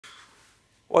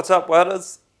What's up,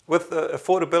 welders? With the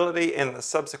affordability and the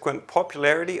subsequent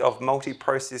popularity of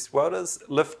multi-process welders,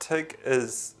 LIFT TIG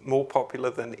is more popular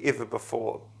than ever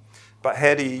before. But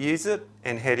how do you use it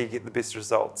and how do you get the best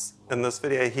results? In this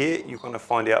video here, you're going to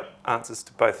find out answers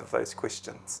to both of those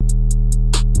questions.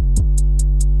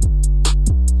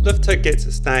 LIFT TIG gets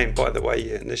its name by the way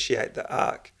you initiate the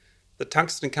arc. The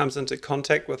tungsten comes into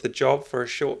contact with the job for a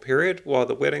short period, while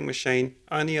the welding machine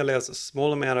only allows a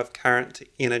small amount of current to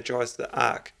energize the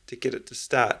arc to get it to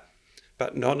start,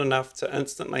 but not enough to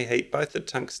instantly heat both the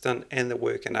tungsten and the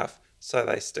work enough so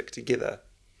they stick together.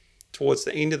 Towards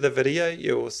the end of the video,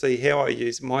 you will see how I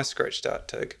use my scratch start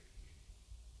TIG.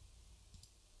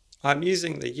 I'm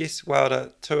using the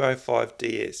YesWelder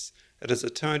 205DS. It is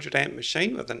a 200 amp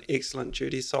machine with an excellent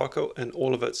duty cycle in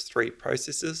all of its three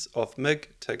processes of MIG,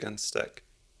 TIG and stick.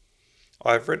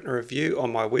 I have written a review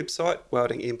on my website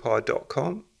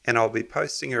weldingempire.com, and I'll be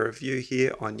posting a review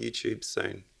here on YouTube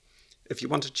soon. If you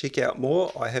want to check out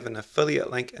more, I have an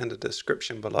affiliate link in the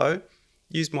description below.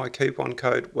 Use my coupon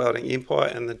code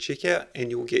weldingempire in the checkout and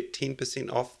you'll get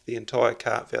 10% off the entire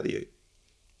cart value.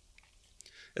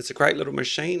 It's a great little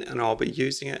machine and I'll be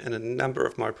using it in a number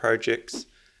of my projects.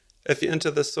 If you're into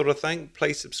this sort of thing,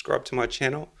 please subscribe to my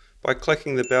channel. By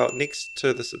clicking the bell next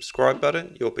to the subscribe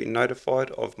button, you'll be notified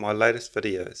of my latest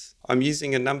videos. I'm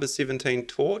using a number 17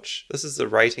 torch. This is the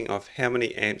rating of how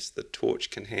many amps the torch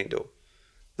can handle.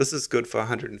 This is good for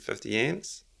 150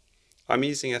 amps. I'm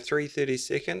using a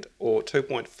 3/32 or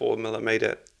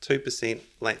 2.4mm 2%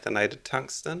 lanthanated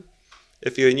tungsten.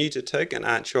 If you're new to TIG and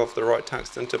aren't sure of the right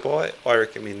tungsten to buy, I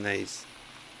recommend these.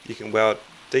 You can weld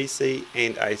DC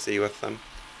and AC with them,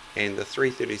 and the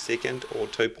 3/32 or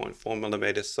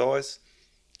 2.4mm size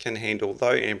can handle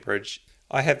low amperage.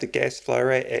 I have the gas flow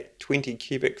rate at 20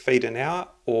 cubic feet an hour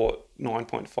or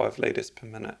 9.5 litres per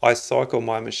minute. I cycle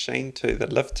my machine to the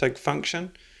LIFT TIG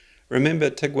function. Remember,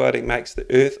 TIG welding makes the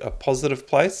earth a positive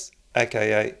place,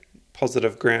 aka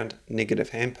positive ground,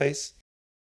 negative handpiece.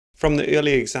 From the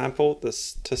earlier example,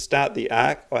 to start the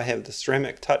arc, I have the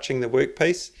ceramic touching the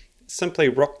workpiece. Simply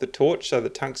rock the torch so the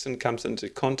tungsten comes into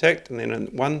contact, and then in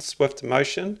one swift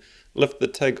motion, lift the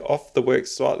TIG off the work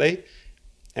slightly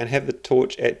and have the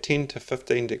torch at 10 to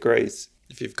 15 degrees.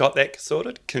 If you've got that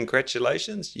sorted,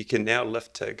 congratulations, you can now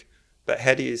lift TIG. But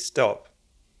how do you stop?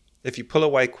 If you pull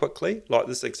away quickly, like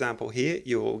this example here,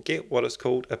 you will get what is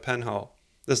called a pinhole.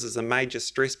 This is a major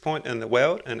stress point in the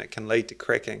weld and it can lead to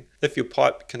cracking. If your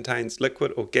pipe contains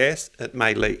liquid or gas, it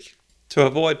may leak. To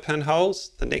avoid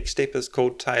pinholes, the next step is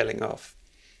called tailing off.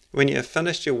 When you have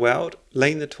finished your weld,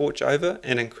 lean the torch over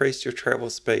and increase your travel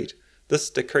speed. This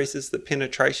decreases the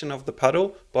penetration of the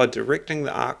puddle by directing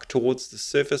the arc towards the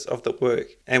surface of the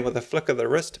work, and with a flick of the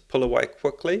wrist, pull away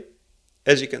quickly.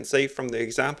 As you can see from the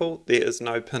example, there is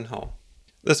no pinhole.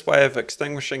 This way of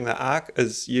extinguishing the arc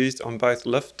is used on both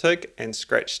LIFT TIG and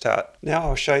scratch start. Now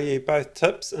I'll show you both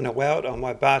tips in a weld on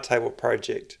my bar table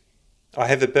project. I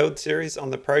have a build series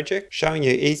on the project showing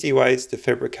you easy ways to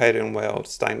fabricate and weld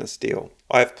stainless steel.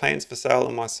 I have plans for sale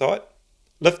on my site.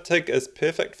 LIFT TIG is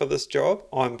perfect for this job.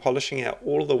 I'm polishing out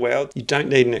all of the welds. You don't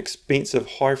need an expensive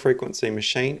high frequency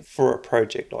machine for a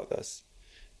project like this.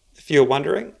 If you're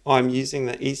wondering, I'm using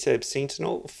the ESAB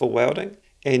Sentinel for welding,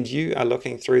 and you are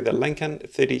looking through the Lincoln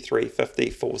 3350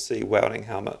 4C welding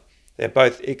helmet. They're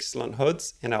both excellent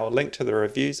hoods, and I'll link to the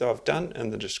reviews I've done in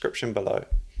the description below.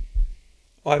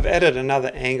 I've added another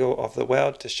angle of the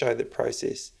weld to show the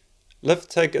process.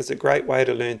 LIFT TIG is a great way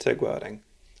to learn TIG welding.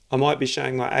 I might be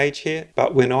showing my age here,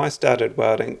 but when I started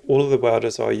welding, all of the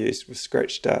welders I used were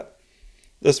scratch start.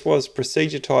 This was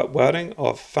procedure type welding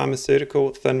of pharmaceutical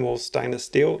thin wall stainless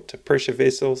steel to pressure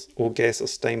vessels or gas or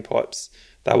steam pipes.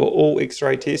 They were all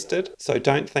X-ray tested, so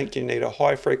don't think you need a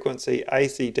high frequency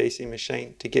AC/DC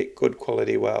machine to get good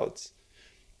quality welds.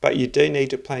 But you do need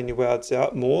to plan your welds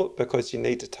out more because you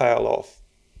need to tail off.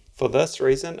 For this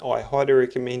reason, I highly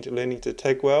recommend learning to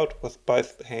TIG weld with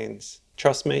both hands.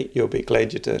 Trust me, you'll be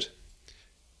glad you did.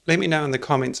 Let me know in the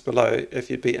comments below if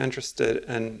you'd be interested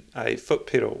in a foot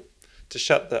pedal to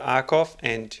shut the arc off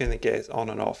and turn the gas on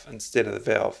and off instead of the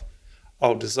valve.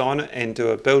 I'll design it and do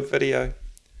a build video.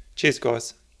 Cheers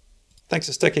guys. Thanks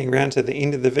for sticking around to the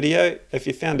end of the video. If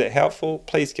you found it helpful,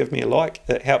 please give me a like.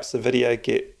 It helps the video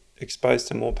get exposed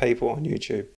to more people on YouTube.